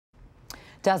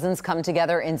Dozens come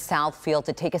together in Southfield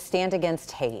to take a stand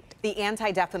against hate. The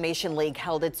Anti-Defamation League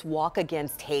held its walk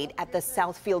against hate at the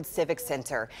Southfield Civic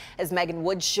Center. As Megan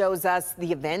Woods shows us,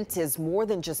 the event is more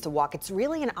than just a walk. It's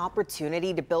really an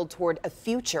opportunity to build toward a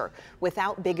future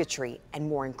without bigotry and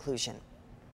more inclusion.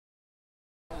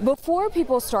 Before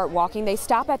people start walking, they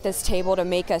stop at this table to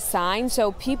make a sign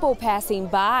so people passing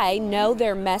by know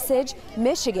their message: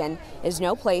 Michigan is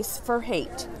no place for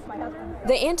hate.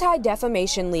 The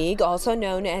Anti-Defamation League, also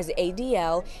known as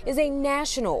ADL, is a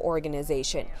national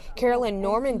organization. Carolyn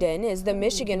Normandin is the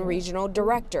Michigan Regional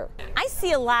Director. I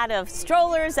see a lot of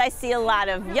strollers, I see a lot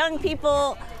of young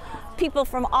people, people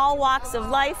from all walks of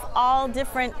life, all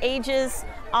different ages,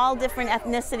 all different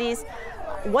ethnicities.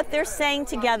 What they're saying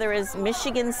together is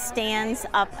Michigan stands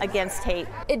up against hate.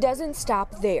 It doesn't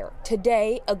stop there.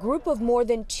 Today, a group of more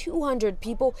than 200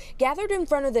 people gathered in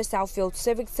front of the Southfield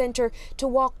Civic Center to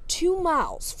walk 2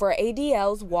 miles for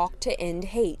ADL's Walk to End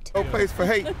Hate. No place for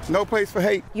hate. No place for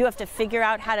hate. You have to figure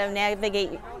out how to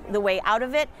navigate the way out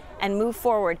of it and move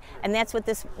forward. And that's what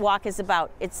this walk is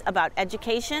about. It's about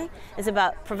education. It's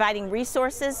about providing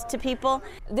resources to people.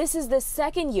 This is the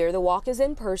second year the walk is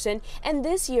in person, and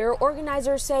this year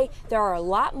organizers say there are a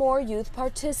lot more youth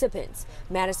participants.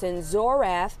 Madison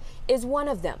Zorath is one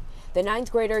of them. The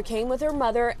 9th grader came with her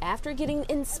mother after getting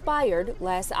inspired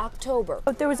last October.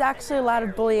 There was actually a lot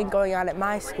of bullying going on at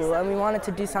my school, and we wanted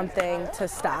to do something to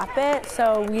stop it.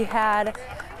 So we had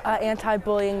an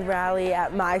anti-bullying rally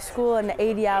at my school, and the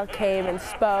ADL came and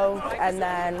spoke, and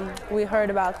then we heard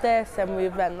about this, and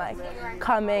we've been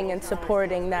coming and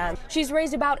supporting them. She's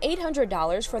raised about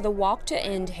 $800 for the Walk to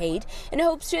End Hate and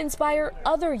hopes to inspire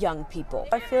other young people.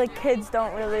 I feel like kids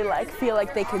don't really feel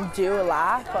like they can do a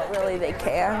lot, but really they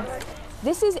can.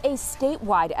 This is a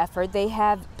statewide effort. They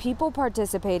have people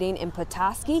participating in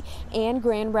Petoskey and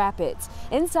Grand Rapids.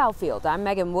 In Southfield, I'm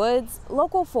Megan Woods,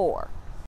 Local 4.